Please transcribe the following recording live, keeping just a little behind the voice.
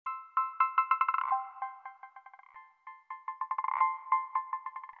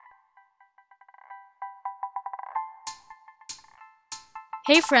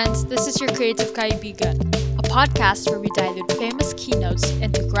Hey friends, this is your Creative Kaibigan, a podcast where we dilute famous keynotes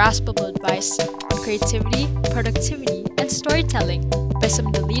into graspable advice on creativity, productivity, and storytelling by some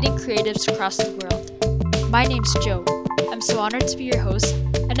of the leading creatives across the world. My name's Joe. I'm so honored to be your host,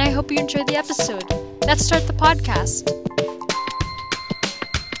 and I hope you enjoy the episode. Let's start the podcast.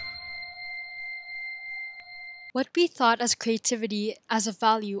 What we thought as creativity as a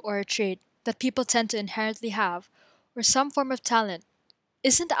value or a trait that people tend to inherently have, or some form of talent,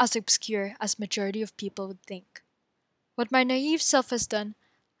 isn't as obscure as majority of people would think. What my naive self has done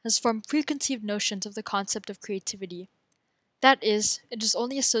has formed preconceived notions of the concept of creativity. That is, it is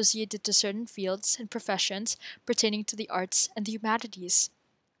only associated to certain fields and professions pertaining to the arts and the humanities.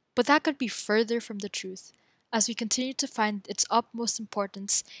 But that could be further from the truth, as we continue to find its utmost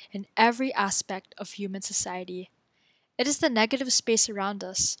importance in every aspect of human society. It is the negative space around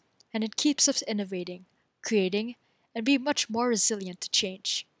us, and it keeps us innovating, creating, and being much more resilient to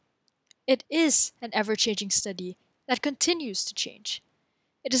change. It is an ever changing study that continues to change.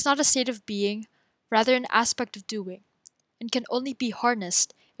 It is not a state of being, rather, an aspect of doing, and can only be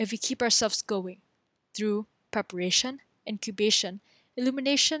harnessed if we keep ourselves going through preparation, incubation,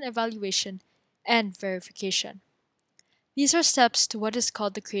 illumination, evaluation, and verification. These are steps to what is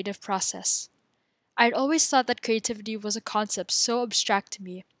called the creative process. I had always thought that creativity was a concept so abstract to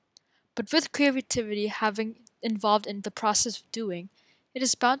me, but with creativity having involved in the process of doing, it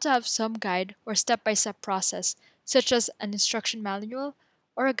is bound to have some guide or step by step process, such as an instruction manual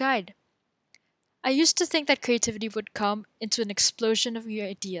or a guide. I used to think that creativity would come into an explosion of your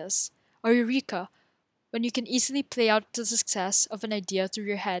ideas, or eureka, when you can easily play out the success of an idea through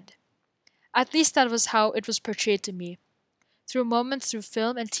your head. At least that was how it was portrayed to me, through moments through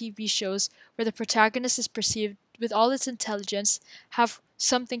film and TV shows where the protagonist is perceived with all its intelligence have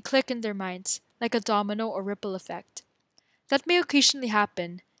something click in their minds, like a domino or ripple effect. That may occasionally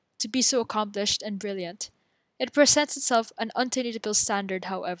happen, to be so accomplished and brilliant. It presents itself an unattainable standard,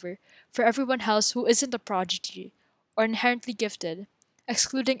 however, for everyone else who isn't a prodigy or inherently gifted,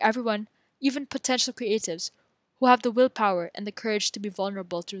 excluding everyone, even potential creatives, who have the willpower and the courage to be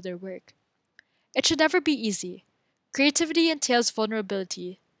vulnerable through their work. It should never be easy. Creativity entails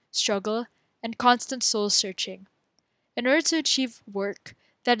vulnerability, struggle, and constant soul searching. In order to achieve work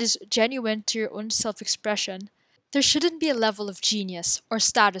that is genuine to your own self expression, there shouldn't be a level of genius or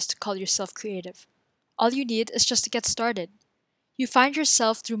status to call yourself creative. All you need is just to get started. You find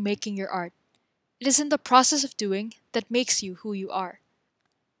yourself through making your art. It is in the process of doing that makes you who you are.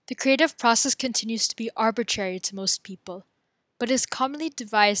 The creative process continues to be arbitrary to most people, but is commonly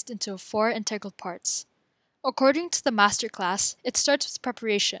devised into four integral parts. According to the masterclass, it starts with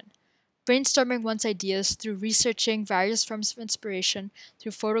preparation, brainstorming one's ideas through researching various forms of inspiration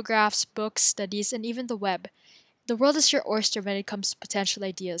through photographs, books, studies, and even the web. The world is your oyster when it comes to potential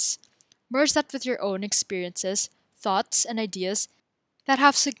ideas. Merge that with your own experiences, thoughts, and ideas that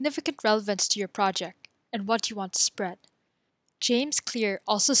have significant relevance to your project and what you want to spread. James Clear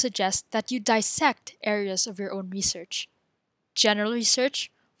also suggests that you dissect areas of your own research. General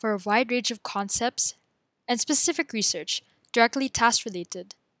research for a wide range of concepts, and specific research directly task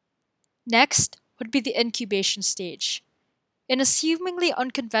related. Next would be the incubation stage. In a seemingly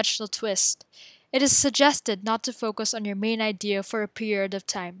unconventional twist, it is suggested not to focus on your main idea for a period of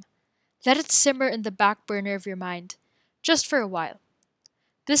time. Let it simmer in the back burner of your mind, just for a while.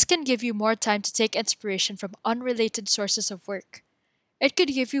 This can give you more time to take inspiration from unrelated sources of work. It could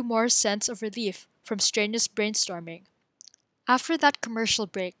give you more sense of relief from strenuous brainstorming. After that commercial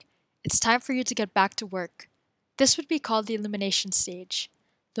break, it's time for you to get back to work. This would be called the illumination stage,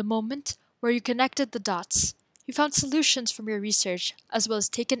 the moment where you connected the dots. You found solutions from your research as well as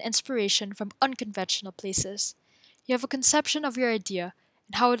taken inspiration from unconventional places. You have a conception of your idea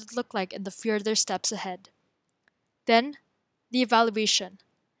and how it would look like in the further steps ahead. Then, the evaluation.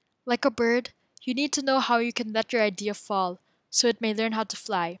 Like a bird, you need to know how you can let your idea fall so it may learn how to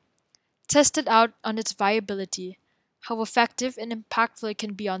fly. Test it out on its viability, how effective and impactful it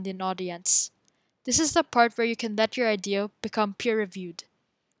can be on an audience. This is the part where you can let your idea become peer reviewed.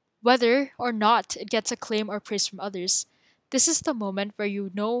 Whether or not it gets acclaim or praise from others, this is the moment where you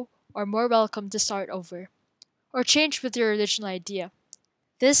know are more welcome to start over or change with your original idea.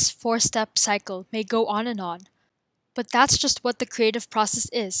 This four-step cycle may go on, but that's just what the creative process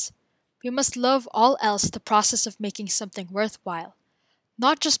is. We must love all else the process of making something worthwhile,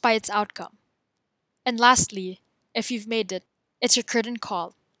 not just by its outcome. And lastly, if you've made it, it's your curtain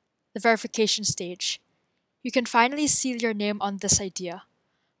call, the verification stage. You can finally seal your name on this idea,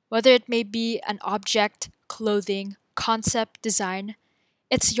 whether it may be an object, clothing, concept, design.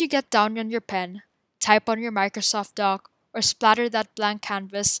 It's you get down on your pen, type on your Microsoft doc, or splatter that blank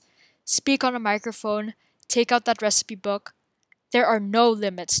canvas, speak on a microphone, take out that recipe book. There are no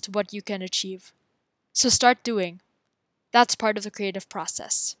limits to what you can achieve. So start doing. That's part of the creative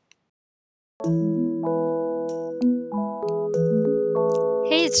process.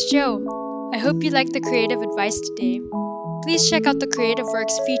 Hey, it's Joe. I hope you liked the creative advice today. Please check out the creative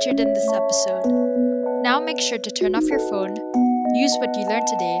works featured in this episode. Now make sure to turn off your phone, use what you learned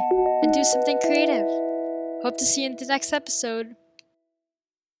today, and do something creative. Hope to see you in the next episode.